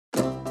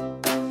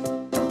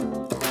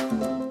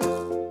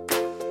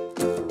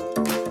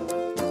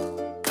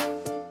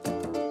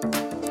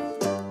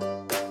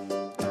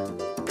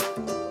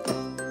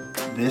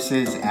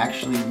This is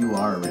Actually You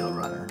Are a Real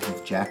Runner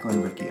with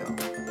Jacqueline Riccio.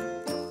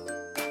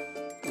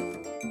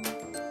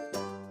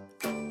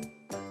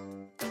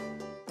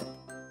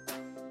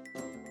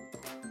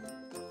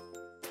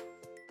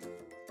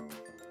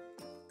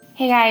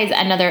 Hey guys,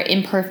 another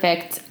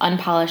imperfect,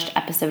 unpolished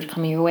episode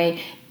coming your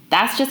way.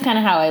 That's just kind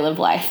of how I live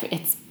life.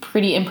 It's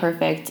pretty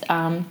imperfect.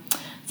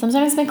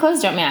 Sometimes my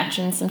clothes don't match,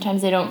 and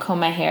sometimes I don't comb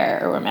my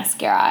hair or wear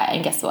mascara,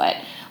 and guess what?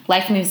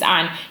 Life moves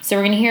on. So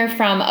we're going to hear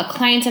from a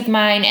client of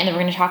mine, and then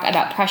we're going to talk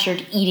about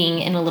pressured eating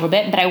in a little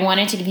bit. But I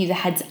wanted to give you the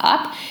heads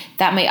up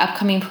that my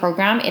upcoming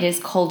program, it is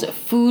called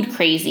Food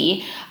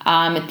Crazy.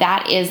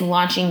 That is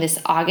launching this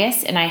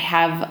August, and I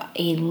have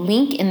a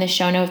link in the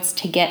show notes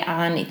to get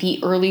on the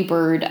early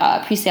bird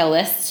pre-sale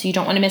list, so you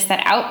don't want to miss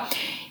that out.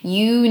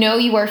 You know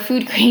you are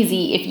food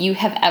crazy if you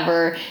have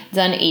ever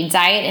done a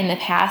diet in the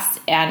past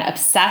and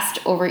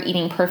obsessed over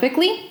eating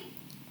perfectly,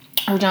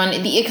 or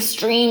done the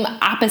extreme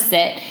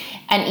opposite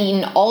and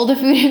eaten all the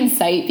food in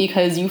sight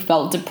because you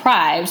felt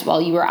deprived while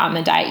you were on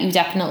the diet. You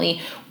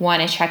definitely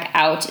want to check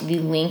out the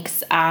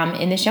links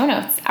in the show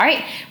notes. All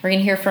right, we're going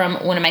to hear from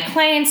one of my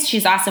clients.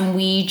 She's awesome.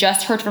 We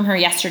just heard from her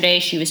yesterday.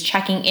 She was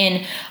checking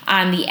in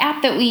on the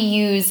app that we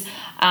use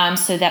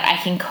so that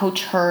I can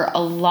coach her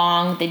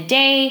along the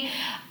day.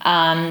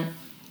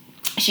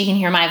 She can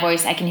hear my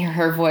voice, I can hear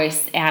her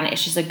voice, and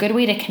it's just a good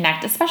way to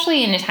connect,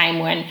 especially in a time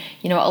when,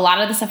 you know, a lot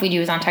of the stuff we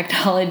do is on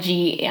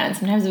technology, and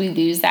sometimes we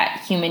lose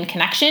that human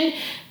connection.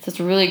 So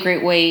it's a really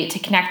great way to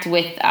connect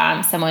with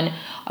someone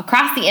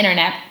across the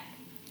internet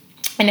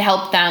and to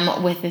help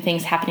them with the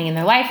things happening in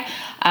their life.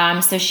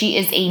 So she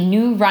is a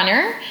new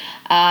runner.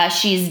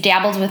 She's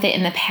dabbled with it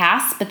in the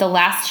past, but the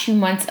last 2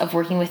 months of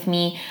working with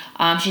me,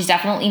 she's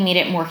definitely made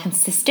it more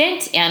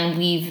consistent, and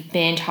we've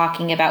been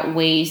talking about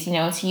ways, you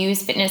know, to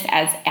use fitness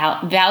as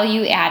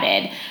value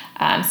added.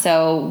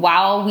 So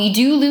while we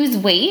do lose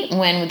weight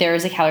when there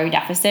is a calorie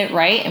deficit,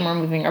 right, and we're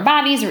moving our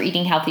bodies, we're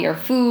eating healthier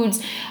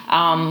foods,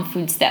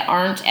 foods that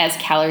aren't as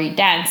calorie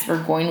dense,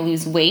 we're going to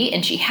lose weight,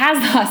 and she has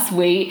lost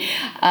weight,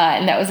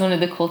 and that was one of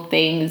the cool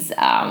things,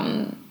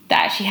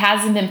 that she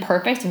hasn't been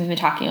perfect, and we've been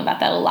talking about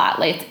that a lot.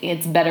 Like,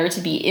 it's better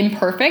to be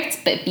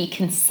imperfect but be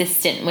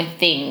consistent with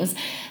things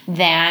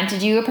than to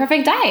do a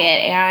perfect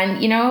diet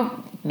and, you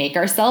know, make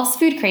ourselves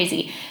food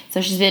crazy.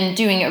 So she's been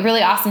doing a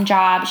really awesome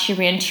job. She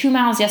ran 2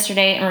 miles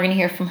yesterday, and we're going to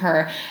hear from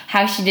her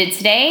how she did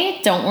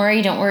today. Don't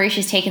worry.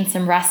 She's taken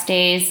some rest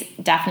days,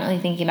 definitely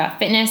thinking about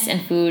fitness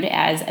and food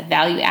as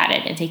value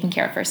added and taking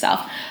care of herself.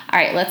 All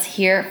right, let's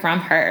hear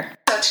from her.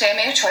 So today I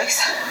made a choice.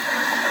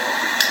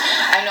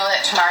 I know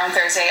that tomorrow and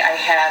Thursday I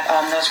have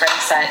those Ready,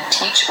 Set,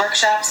 Teach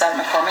workshops at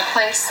McCormick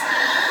Place.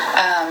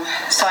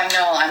 So I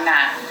know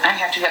I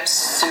have to get up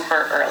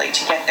super early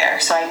to get there.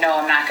 So I know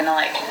I'm not going to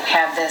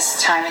have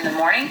this time in the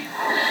morning.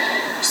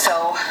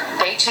 So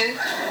day 2,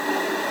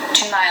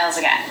 2 miles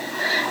again.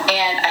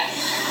 And I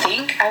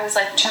think I was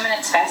 2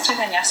 minutes faster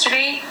than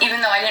yesterday,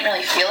 even though I didn't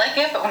really feel like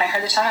it. But when I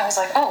heard the time, I was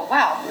like, oh,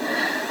 wow.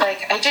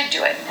 I did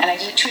do it. And I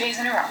did it 2 days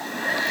in a row.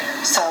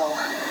 So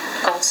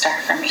gold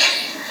star for me.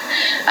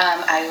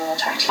 I will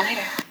talk to you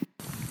later.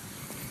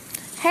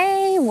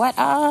 Hey, what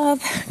up?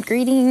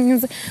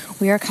 Greetings.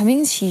 We are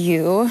coming to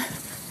you.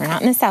 We're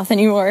not in the South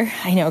anymore.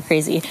 I know,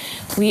 crazy.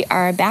 We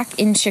are back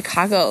in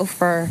Chicago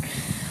for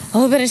a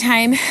little bit of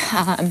time.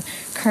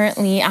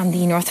 Currently on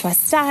the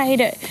northwest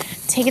side,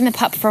 taking the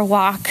pup for a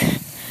walk,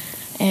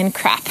 and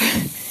crap,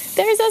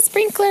 there's a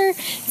sprinkler.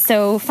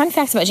 So fun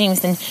facts about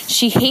Jameson,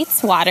 she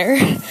hates water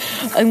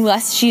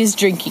unless she is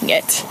drinking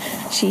it.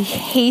 She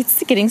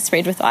hates getting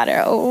sprayed with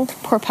water. Oh,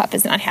 poor pup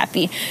is not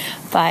happy.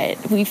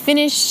 But we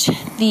finished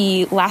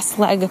the last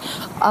leg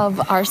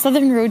of our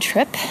Southern road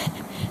trip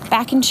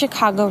back in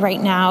Chicago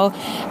right now.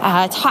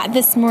 Taught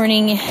this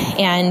morning,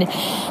 and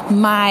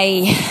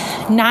my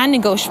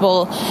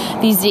non-negotiable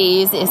these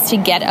days is to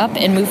get up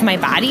and move my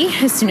body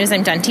as soon as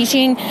I'm done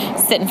teaching.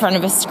 Sit in front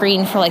of a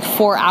screen for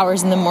 4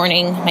 hours in the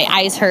morning. My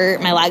eyes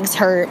hurt, my legs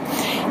hurt.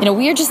 You know,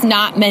 we are just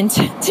not meant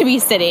to be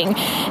sitting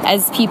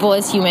as people,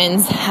 as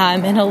humans,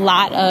 and a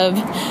lot of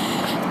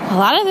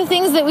the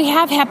things that we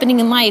have happening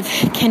in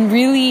life can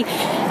really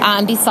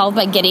be solved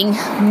by getting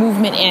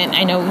movement in.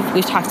 I know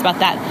we've talked about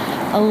that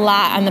a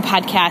lot on the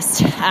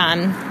podcast,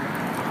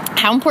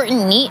 how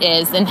important NEAT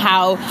is and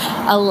how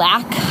a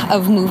lack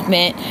of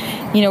movement,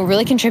 you know,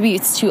 really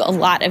contributes to a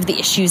lot of the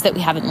issues that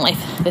we have in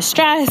life. The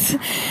stress,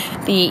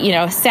 the, you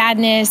know,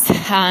 sadness,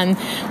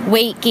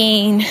 weight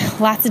gain,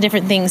 lots of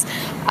different things.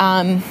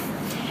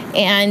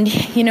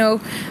 And, you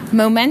know,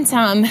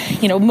 momentum,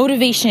 you know,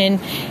 motivation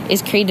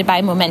is created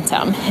by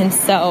momentum. And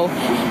so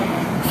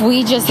if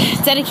we just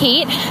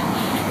dedicate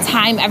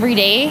time every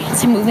day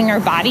to moving our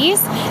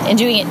bodies and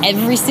doing it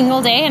every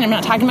single day, and I'm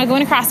not talking about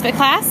going to CrossFit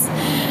class,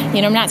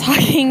 you know, I'm not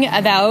talking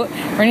about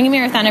running a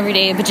marathon every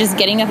day, but just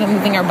getting up and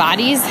moving our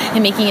bodies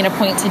and making it a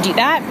point to do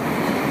that,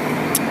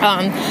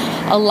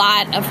 a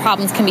lot of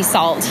problems can be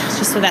solved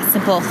just with that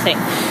simple thing.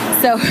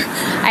 So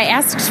I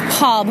asked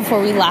Paul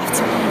before we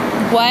left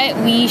what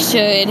we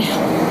should,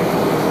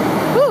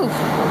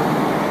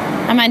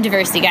 I'm on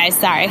diversity, guys,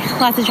 sorry,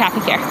 lots of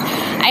traffic here.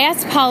 I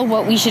asked Paul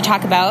what we should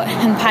talk about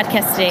on the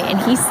podcast today, and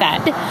he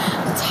said,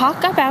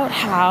 talk about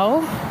how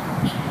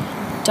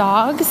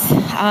dogs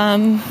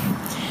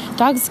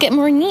get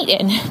more neat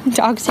in.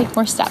 Dogs take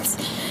more steps.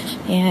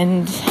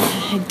 And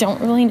I don't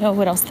really know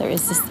what else there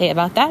is to say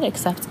about that,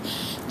 except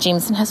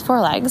Jameson has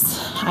 4 legs.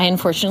 I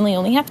unfortunately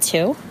only have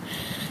 2.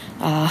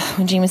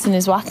 When Jameson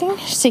is walking,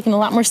 she's taking a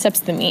lot more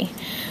steps than me.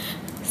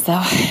 So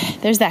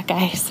there's that,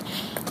 guys.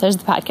 There's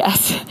the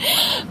podcast.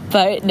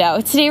 But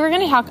no, today we're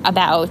going to talk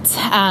about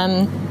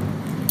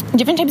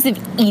different types of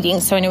eating.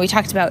 So I know we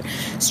talked about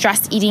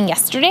stress eating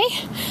yesterday.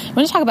 I'm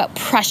going to talk about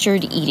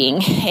pressured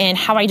eating and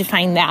how I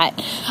define that,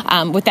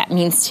 what that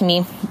means to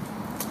me.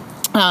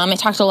 I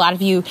talked to a lot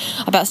of you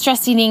about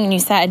stress eating, and you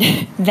said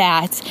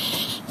that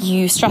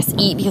you stress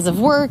eat because of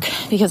work,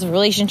 because of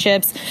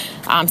relationships,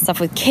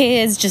 stuff with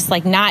kids, just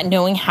like not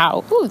knowing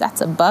how,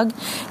 that's a bug,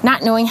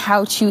 not knowing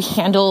how to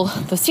handle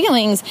those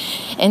feelings.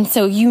 And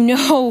so,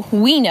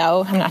 we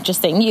know, I'm not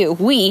just saying you,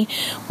 we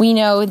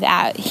know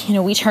that,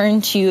 we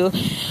turn to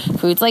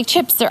foods like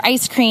chips or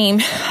ice cream,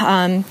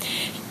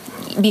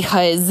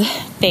 because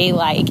they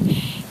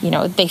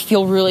they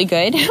feel really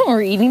good when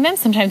we're eating them.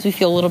 Sometimes we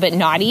feel a little bit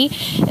naughty,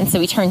 and so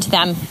we turn to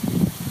them,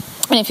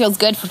 and it feels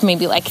good for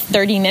maybe like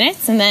 30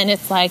 minutes, and then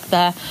it's like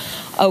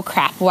oh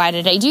crap, why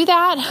did I do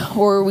that?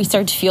 Or we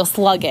start to feel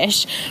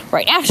sluggish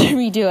right after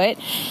we do it,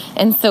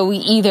 and so we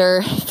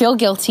either feel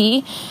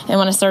guilty and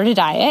want to start a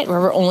diet where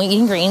we're only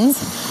eating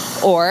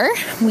greens, or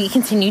we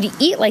continue to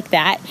eat like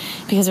that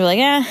because we're like,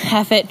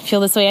 F it, feel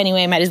this way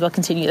anyway, might as well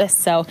continue this.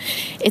 So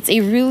it's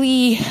a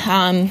really...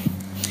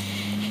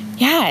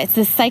 it's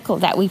this cycle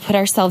that we put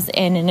ourselves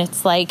in, and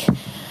it's like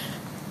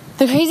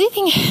the crazy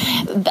thing,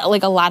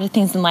 like a lot of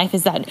things in life,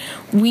 is that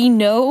we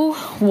know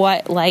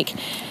what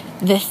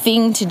the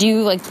thing to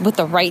do, what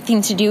the right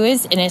thing to do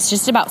is, and it's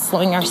just about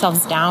slowing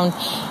ourselves down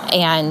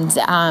and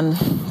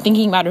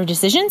thinking about our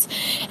decisions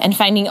and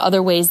finding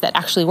other ways that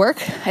actually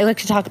work. I like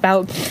to talk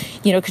about,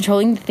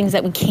 controlling the things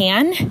that we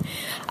can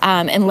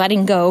and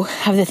letting go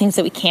of the things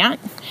that we can't.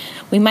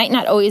 We might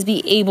not always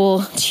be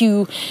able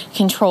to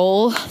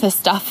control the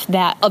stuff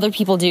that other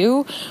people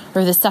do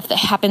or the stuff that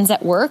happens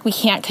at work. We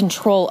can't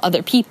control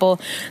other people,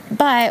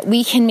 but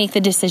we can make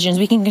the decisions.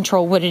 We can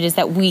control what it is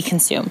that we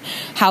consume,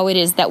 how it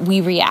is that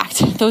we react.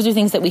 Those are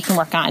things that we can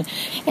work on.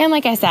 And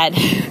like I said,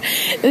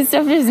 this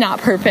stuff is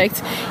not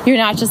perfect. You're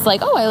not just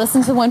like, I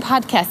listened to one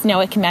podcast, now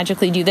I can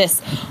magically do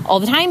this all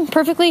the time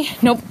perfectly.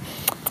 Nope.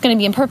 It's going to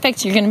be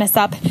imperfect. You're going to mess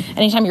up.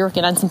 Anytime you're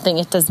working on something,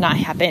 it does not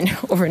happen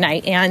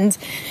overnight. And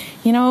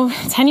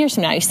 10 years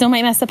from now, you still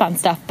might mess up on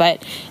stuff,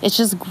 but it's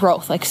just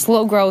growth,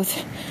 slow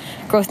growth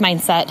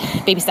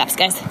mindset, baby steps,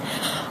 guys.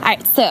 All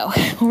right, so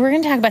what we're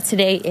going to talk about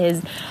today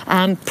is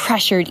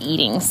pressured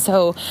eating.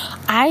 So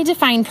I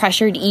define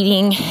pressured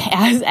eating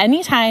as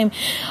any time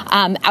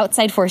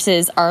outside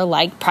forces are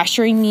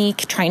pressuring me,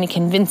 trying to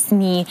convince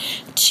me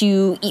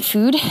to eat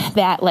food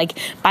that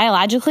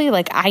biologically,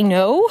 I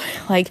know,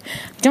 I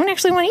don't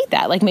actually want to eat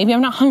that. Maybe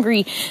I'm not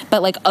hungry,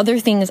 but other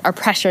things are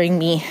pressuring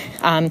me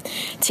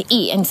to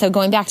eat. And so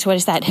going back to what I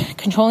said,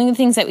 controlling the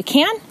things that we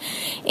can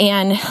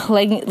and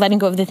letting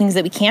go of the things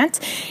that we can't,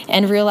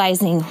 and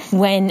realizing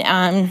when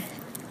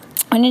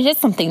it is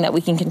something that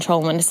we can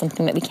control, when it's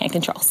something that we can't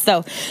control.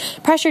 So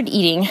pressured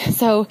eating.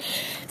 So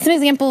some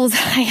examples,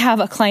 I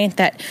have a client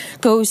that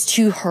goes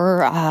to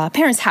her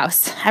parents'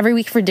 house every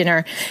week for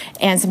dinner,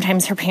 and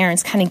sometimes her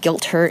parents kind of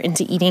guilt her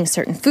into eating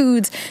certain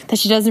foods that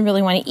she doesn't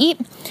really want to eat.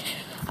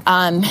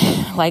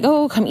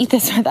 Come eat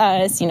this with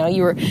us. You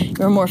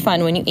were more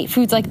fun when you ate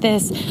foods like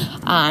this.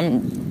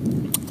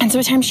 And so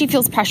at times she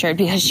feels pressured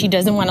because she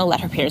doesn't want to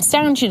let her parents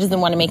down. She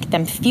doesn't want to make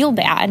them feel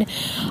bad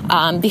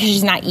because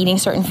she's not eating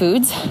certain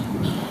foods,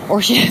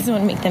 or she doesn't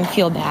want to make them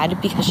feel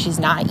bad because she's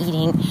not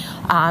eating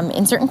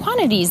in certain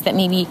quantities that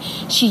maybe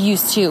she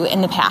used to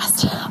in the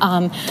past.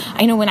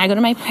 I know when I go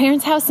to my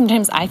parents' house,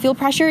 sometimes I feel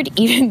pressured,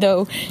 even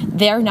though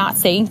they're not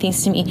saying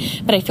things to me,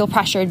 but I feel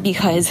pressured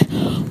because,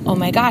 oh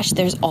my gosh,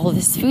 there's all of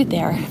this food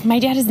there. My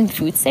dad is in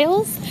food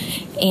sales,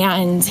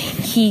 and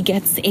he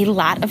gets a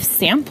lot of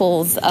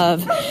samples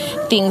of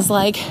things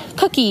like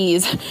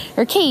cookies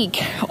or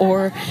cake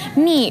or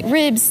meat,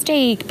 ribs,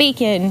 steak,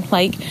 bacon,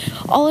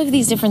 all of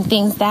these different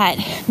things that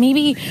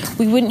maybe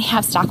we wouldn't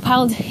have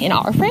stockpiled in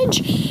our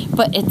fridge,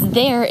 but it's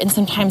there, and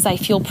sometimes I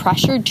feel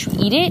pressured to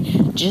eat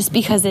it just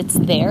because it's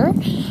there.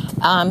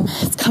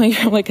 It's coming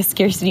from a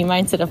scarcity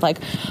mindset of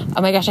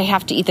oh my gosh, I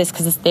have to eat this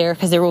because it's there,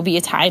 because there will be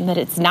a time that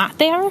it's not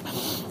there.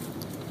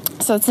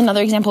 So it's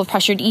another example of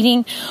pressured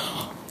eating.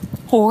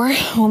 Or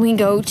when we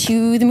go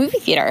to the movie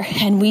theater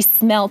and we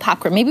smell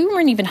popcorn. Maybe we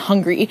weren't even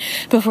hungry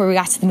before we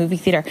got to the movie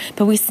theater,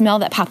 but we smell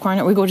that popcorn,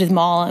 or we go to the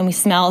mall and we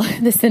smell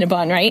the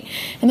Cinnabon, right?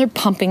 And they're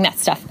pumping that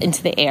stuff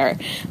into the air.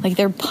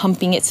 They're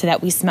pumping it so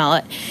that we smell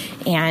it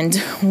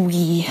and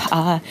we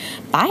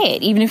buy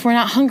it, even if we're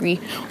not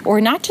hungry.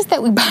 Or not just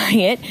that we buy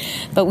it,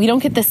 but we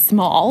don't get the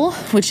small,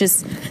 which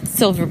is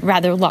still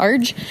rather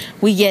large.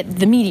 We get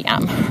the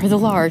medium or the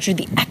large or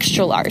the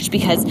extra large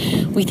because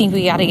we think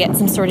we got to get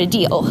some sort of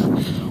deal.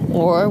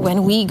 or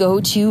when we go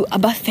to a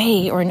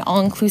buffet or an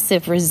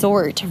all-inclusive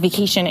resort or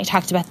vacation. I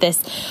talked about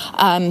this.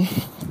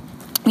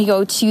 We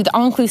go to the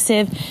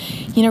all-inclusive,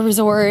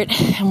 resort,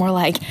 and we're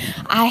like,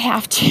 I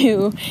have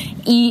to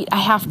eat, I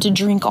have to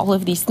drink all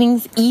of these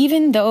things,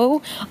 even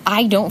though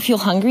I don't feel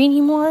hungry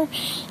anymore,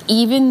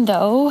 even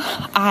though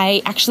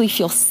I actually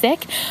feel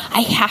sick.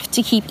 I have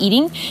to keep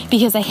eating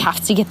because I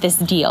have to get this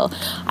deal.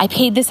 I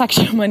paid this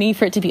extra money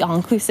for it to be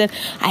all-inclusive.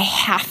 I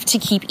have to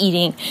keep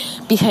eating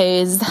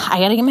because I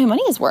got to get my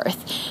money's worth.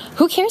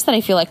 Who cares that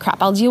I feel like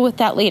crap? I'll deal with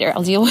that later.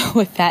 I'll deal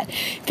with that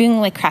feeling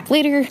like crap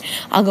later.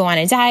 I'll go on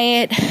a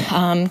diet.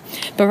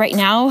 But right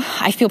now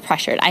I feel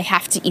pressured. I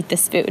have to eat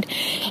this food.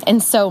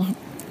 And so,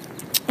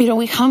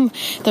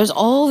 there's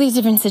all these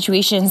different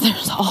situations,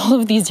 there's all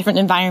of these different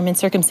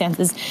environments,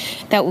 circumstances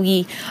that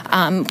we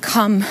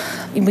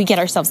get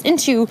ourselves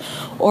into,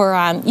 or,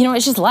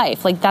 it's just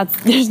life. Like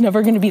there's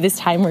never going to be this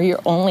time where you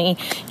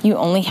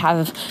only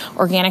have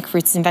organic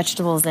fruits and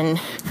vegetables and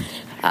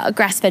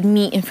grass-fed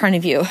meat in front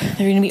of you. There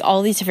are going to be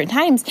all these different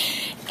times.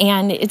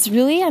 And it's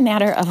really a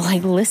matter of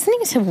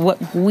listening to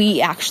what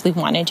we actually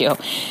want to do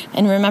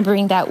and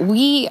remembering that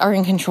we are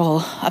in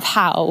control of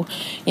how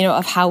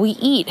we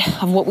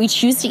eat, of what we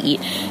choose to eat,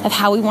 of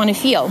how we want to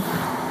feel.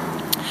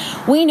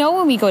 We know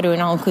when we go to an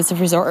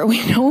all-inclusive resort, or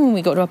we know when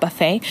we go to a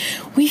buffet,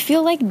 we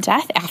feel like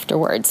death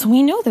afterwards.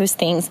 We know those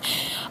things.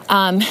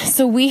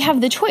 So we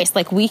have the choice.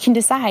 We can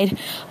decide,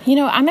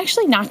 I'm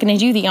actually not going to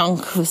do the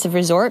all-inclusive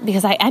resort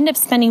because I end up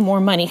spending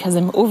more money because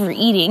I'm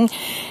overeating,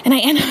 and I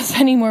end up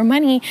spending more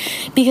money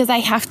because I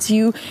have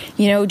to,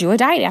 do a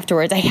diet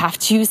afterwards. I have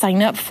to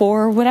sign up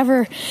for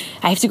whatever.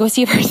 I have to go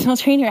see a personal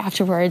trainer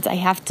afterwards. I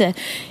have to,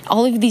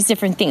 all of these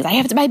different things. I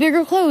have to buy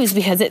bigger clothes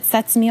because it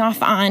sets me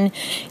off on,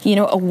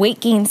 a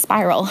weight gain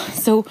spiral.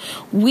 So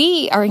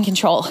we are in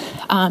control.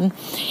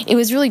 It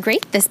was really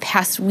great this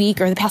past week,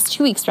 or the past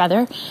 2 weeks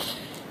rather,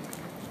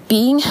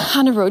 being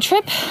on a road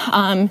trip,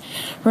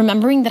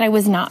 remembering that I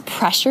was not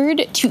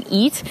pressured to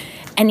eat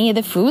any of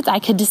the foods. I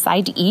could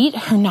decide to eat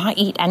or not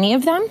eat any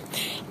of them,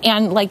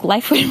 and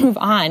life would move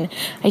on.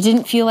 I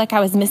didn't feel like I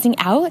was missing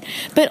out,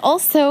 but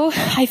also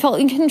I felt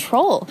in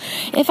control.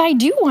 If I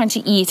do want to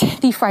eat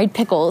the fried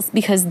pickles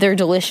because they're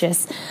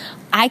delicious,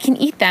 I can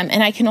eat them,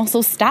 and I can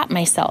also stop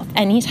myself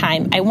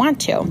anytime I want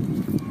to.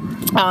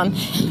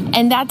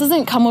 And that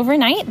doesn't come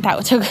overnight.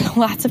 That took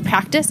lots of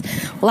practice,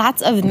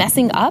 lots of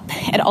messing up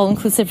at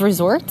all-inclusive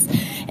resorts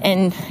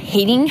and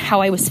hating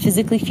how I was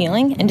physically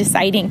feeling and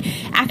deciding,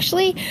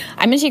 actually,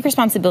 I'm going to take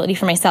responsibility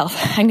for myself.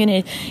 I'm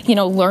going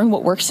to, learn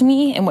what works for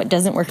me and what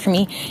doesn't work for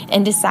me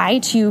and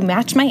decide to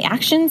match my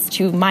actions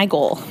to my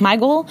goal. My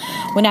goal,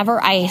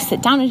 whenever I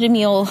sit down at a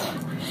meal,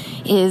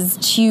 is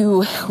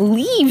to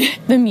leave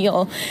the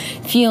meal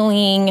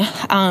feeling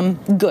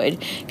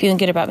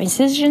good about my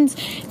decisions,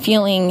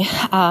 feeling,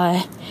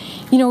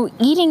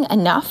 eating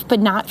enough, but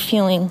not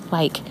feeling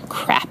like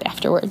crap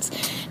afterwards.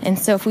 And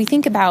so if we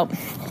think about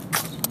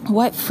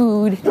what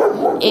food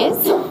is,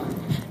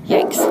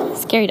 yikes,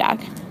 scary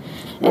dog.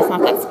 It's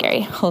not that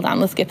scary. Hold on,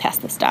 let's get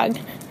past this dog.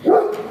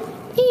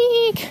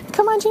 Eek!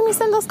 Come on,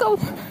 Jamieson, let's go.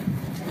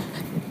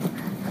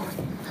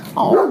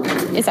 Oh,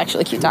 it's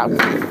actually a cute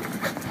dog.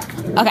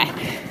 Okay,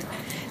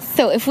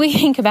 so if we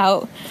think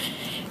about,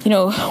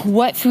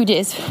 what food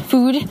is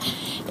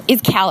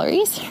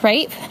calories,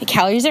 right?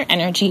 Calories are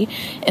energy.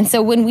 And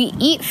so when we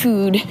eat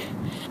food,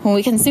 when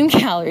we consume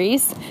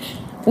calories,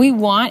 we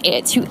want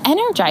it to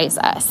energize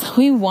us.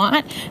 We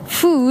want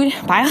food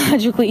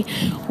biologically.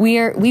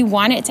 We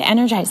want it to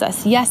energize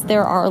us. Yes,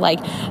 there are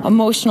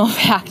emotional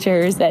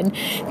factors and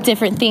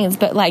different things,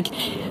 but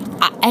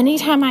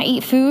anytime I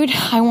eat food,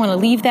 I want to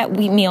leave that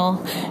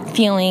meal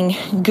feeling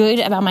good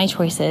about my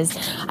choices.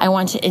 I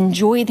want to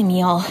enjoy the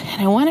meal,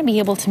 and I want to be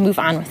able to move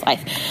on with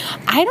life.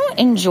 I don't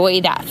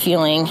enjoy that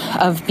feeling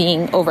of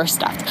being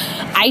overstuffed.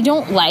 I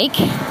don't like,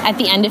 at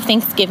the end of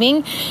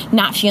Thanksgiving,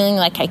 not feeling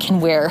like I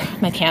can wear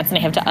my pants and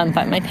I have to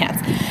unbutton my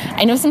pants.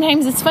 I know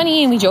sometimes it's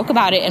funny and we joke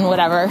about it and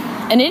whatever,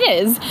 and it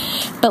is,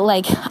 but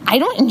I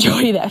don't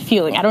enjoy that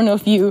feeling. I don't know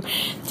if you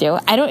do.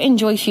 I don't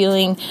enjoy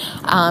feeling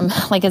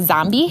like a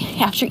zombie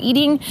after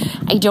eating.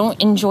 I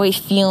don't enjoy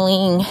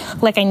feeling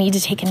like I need to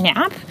take a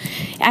nap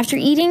after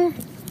eating.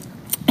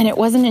 And it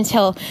wasn't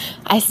until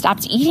I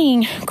stopped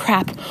eating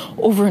crap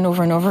over and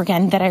over and over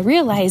again that I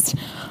realized,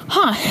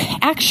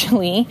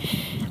 actually,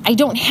 I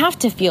don't have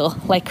to feel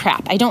like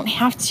crap. I don't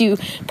have to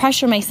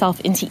pressure myself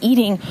into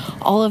eating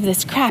all of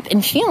this crap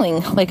and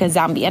feeling like a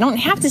zombie. I don't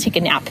have to take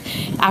a nap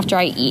after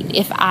I eat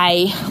if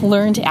I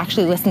learn to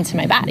actually listen to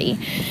my body.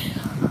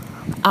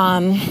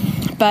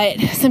 But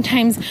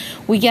sometimes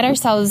we get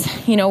ourselves,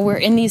 we're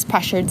in these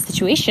pressured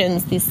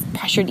situations, these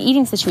pressured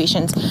eating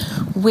situations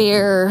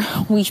where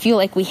we feel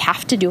like we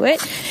have to do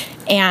it.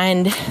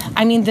 And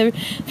the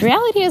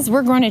reality is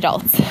we're grown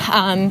adults.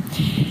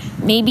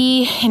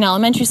 Maybe in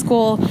elementary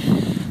school,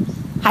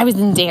 I was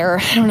in DARE.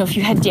 I don't know if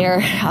you had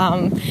DARE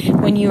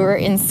when you were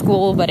in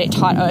school, but it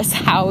taught us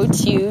how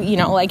to,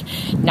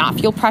 not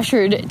feel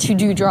pressured to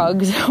do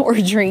drugs or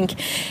drink.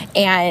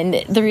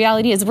 And the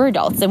reality is we're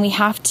adults and we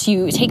have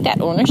to take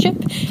that ownership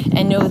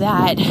and know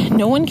that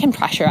no one can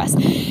pressure us.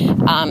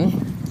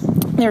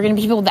 There are going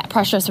to be people that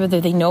pressure us whether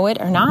they know it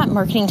or not,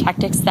 marketing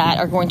tactics that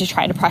are going to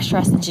try to pressure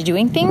us into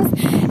doing things,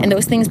 and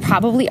those things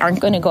probably aren't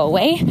going to go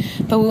away.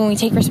 But when we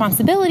take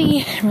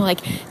responsibility and we're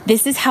like,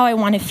 this is how I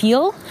want to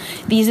feel,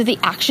 these are the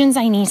actions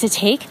I need to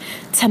take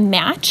to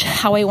match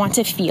how I want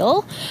to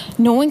feel,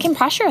 no one can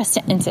pressure us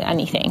into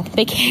anything.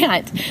 They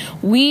can't.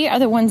 We are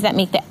the ones that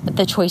make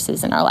the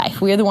choices in our life.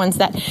 We are the ones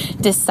that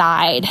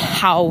decide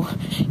how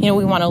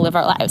we want to live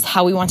our lives,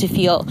 how we want to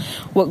feel,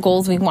 what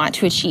goals we want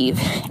to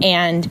achieve.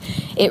 And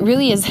it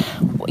really is,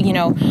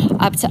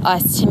 up to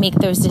us to make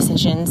those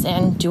decisions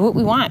and do what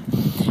we want.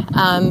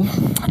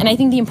 And I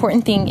think the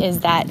important thing is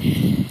that,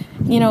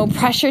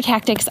 pressure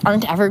tactics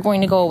aren't ever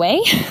going to go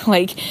away.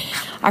 Like,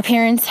 our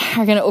parents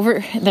are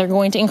they're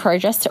going to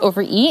encourage us to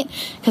overeat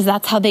because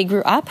that's how they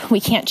grew up. We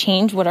can't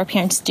change what our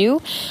parents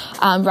do.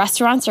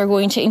 Restaurants are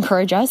going to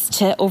encourage us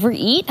to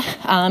overeat.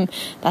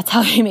 That's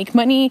how they make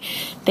money.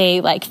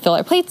 They fill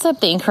our plates up.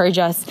 They encourage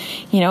us,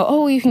 you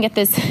can get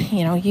this,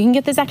 you can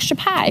get this extra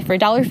pie for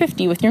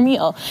 $1.50 with your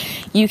meal.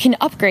 You can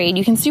upgrade,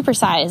 you can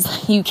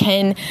supersize, you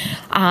can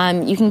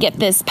get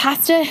this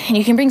pasta and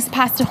you can bring some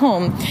pasta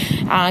home.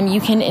 You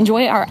can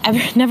enjoy our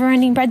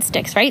never-ending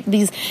breadsticks, right?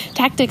 These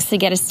tactics to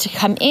get us to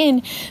come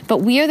in, but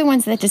we are the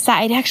ones that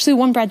decide, actually,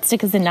 one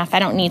breadstick is enough. I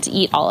don't need to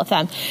eat all of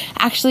them.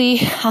 Actually,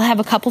 I'll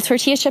have a couple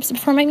tortilla chips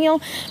before my meal,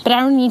 but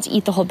I don't need to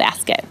eat the whole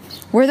basket.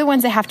 We're the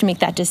ones that have to make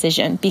that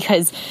decision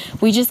because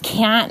we just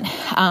can't,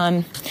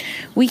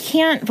 we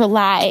can't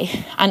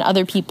rely on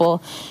other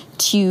people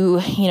to,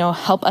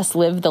 help us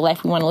live the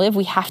life we want to live.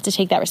 We have to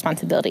take that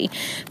responsibility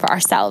for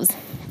ourselves.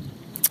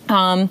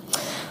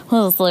 What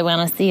else do I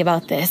want to see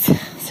about this?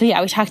 So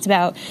we talked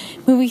about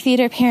movie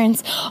theater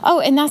parents. Oh,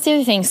 and that's the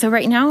other thing. So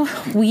right now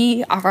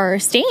we are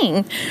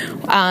staying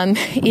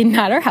in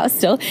not our house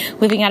still,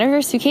 living out of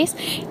our suitcase,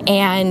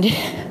 and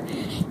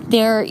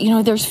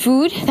there's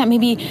food that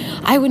maybe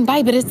I wouldn't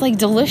buy, but it's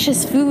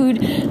delicious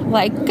food,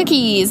 like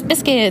cookies,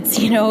 biscuits,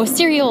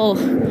 cereal.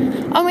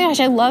 Oh my gosh,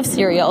 I love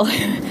cereal.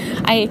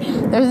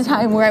 There was a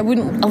time where I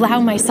wouldn't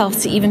allow myself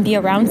to even be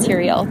around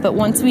cereal. But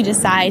once we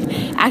decide,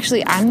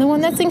 actually, I'm the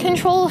one that's in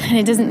control and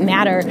it doesn't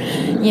matter,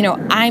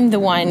 I'm the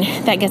one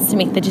that gets to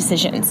make the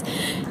decisions.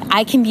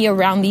 I can be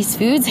around these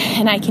foods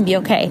and I can be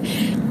okay.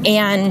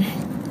 And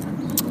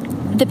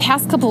the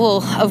past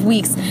couple of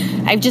weeks,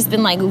 I've just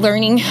been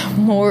learning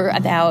more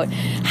about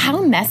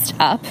how messed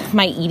up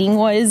my eating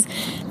was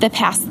the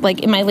past,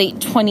 in my late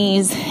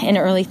 20s and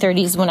early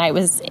 30s when I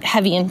was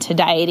heavy into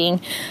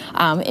dieting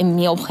and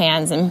meal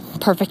plans and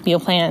perfect meal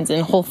plans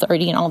and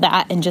Whole30 and all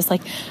that. And just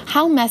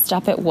how messed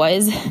up it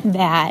was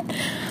that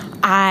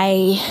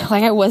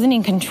I wasn't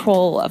in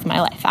control of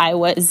my life. I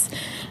was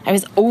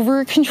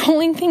over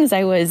controlling things.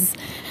 I was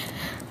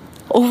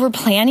over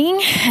planning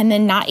and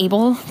then not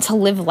able to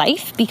live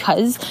life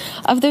because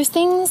of those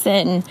things.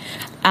 And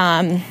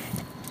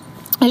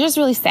it's just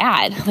really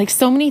sad.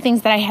 So many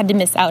things that I had to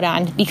miss out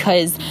on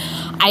because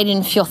I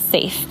didn't feel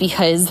safe,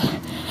 because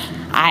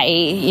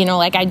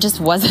I just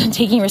wasn't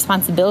taking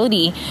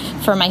responsibility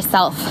for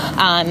myself.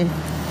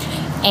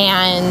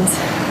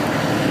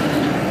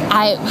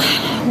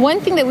 One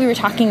thing that we were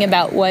talking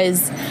about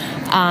was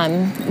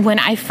when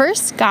I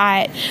first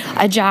got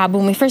a job,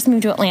 when we first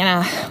moved to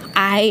Atlanta,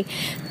 I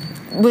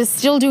was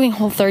still doing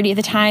Whole30 at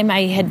the time.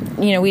 I had,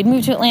 we'd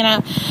moved to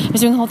Atlanta. I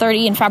was doing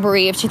Whole30 in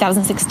February of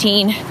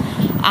 2016.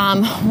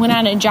 Went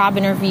on a job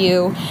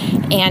interview,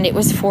 and it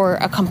was for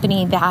a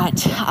company that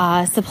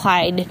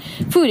supplied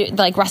food,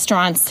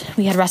 restaurants.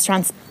 We had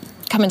restaurants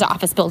come into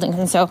office buildings,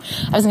 and so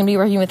I was going to be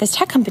working with this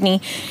tech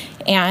company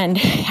and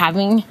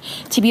having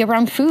to be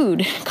around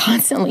food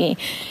constantly,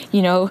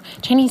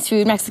 Chinese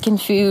food, Mexican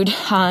food,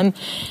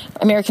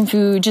 American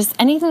food, just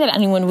anything that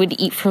anyone would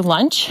eat for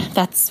lunch.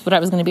 That's what I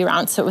was going to be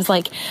around. So it was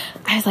I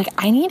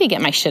need to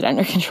get my shit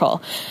under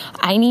control.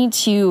 I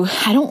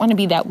don't want to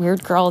be that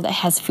weird girl that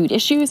has food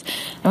issues.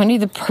 I want to be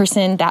the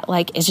person that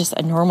is just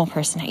a normal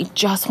person. I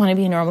just want to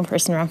be a normal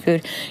person around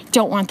food.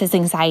 Don't want this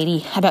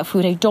anxiety about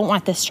food. I don't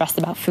want this stress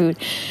about food.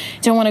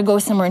 Don't want to go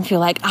somewhere and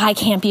feel like I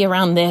can't be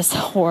around this,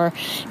 or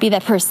be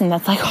that person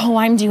that's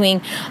I'm doing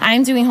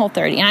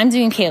Whole30, I'm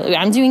doing paleo,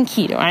 I'm doing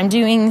keto, I'm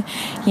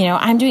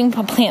doing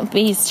a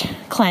plant-based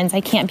cleanse.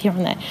 I can't be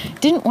around that.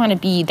 Didn't want to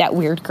be that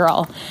weird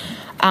girl.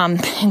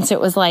 And so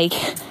it was I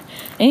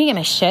need to get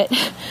my shit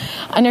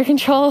under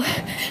control.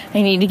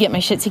 I need to get my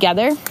shit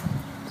together.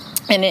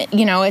 And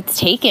it's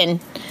taken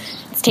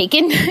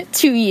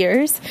 2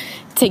 years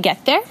to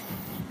get there.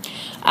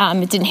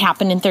 It didn't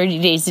happen in 30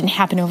 days, didn't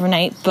happen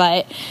overnight,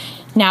 but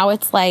Now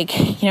it's like,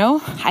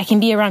 I can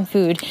be around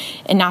food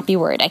and not be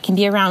worried. I can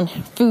be around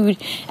food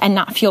and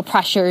not feel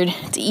pressured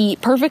to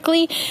eat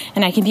perfectly.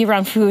 And I can be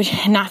around food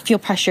and not feel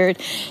pressured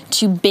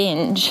to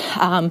binge.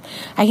 I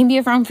can be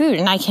around food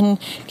and I can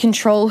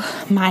control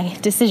my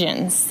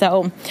decisions.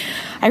 So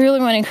I really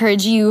want to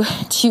encourage you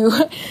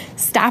to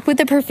stop with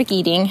the perfect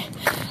eating.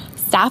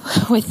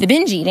 Stop with the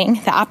binge eating,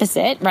 the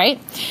opposite, right?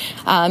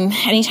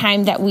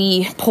 Anytime that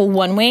we pull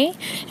one way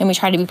and we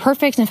try to be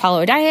perfect and follow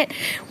a diet,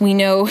 we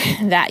know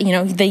that,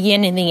 the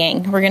yin and the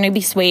yang, we're going to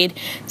be swayed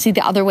to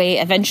the other way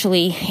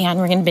eventually, and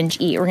we're going to binge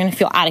eat. We're going to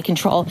feel out of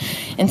control.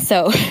 And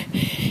so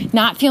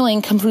not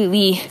feeling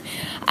completely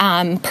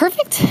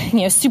perfect,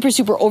 super,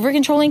 super over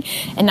controlling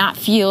and not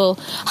feel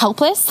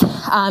helpless,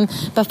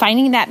 but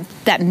finding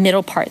that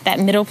middle part, that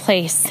middle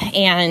place.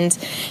 And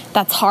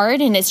that's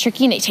hard and it's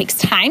tricky and it takes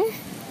time.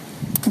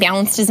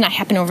 Balance does not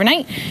happen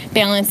overnight.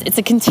 Balance, it's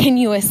a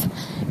continuous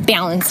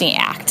balancing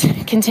act,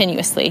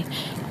 continuously.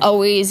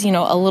 Always,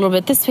 a little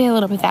bit this way, a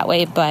little bit that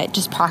way, but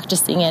just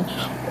practicing it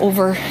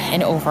over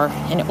and over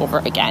and over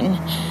again.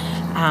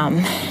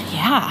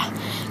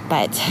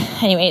 But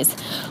anyways,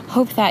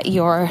 hope that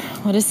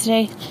what is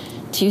today?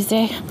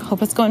 Tuesday.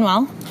 Hope it's going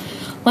well.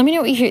 Let me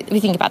know what you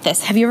think about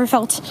this. Have you ever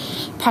felt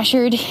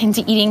pressured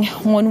into eating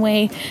one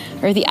way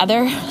or the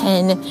other?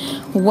 And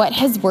what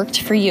has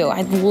worked for you?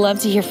 I'd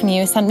love to hear from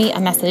you. Send me a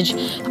message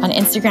on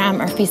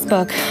Instagram or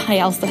Facebook.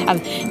 I also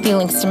have the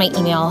links to my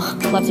email.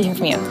 Love to hear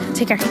from you.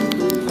 Take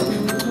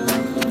care.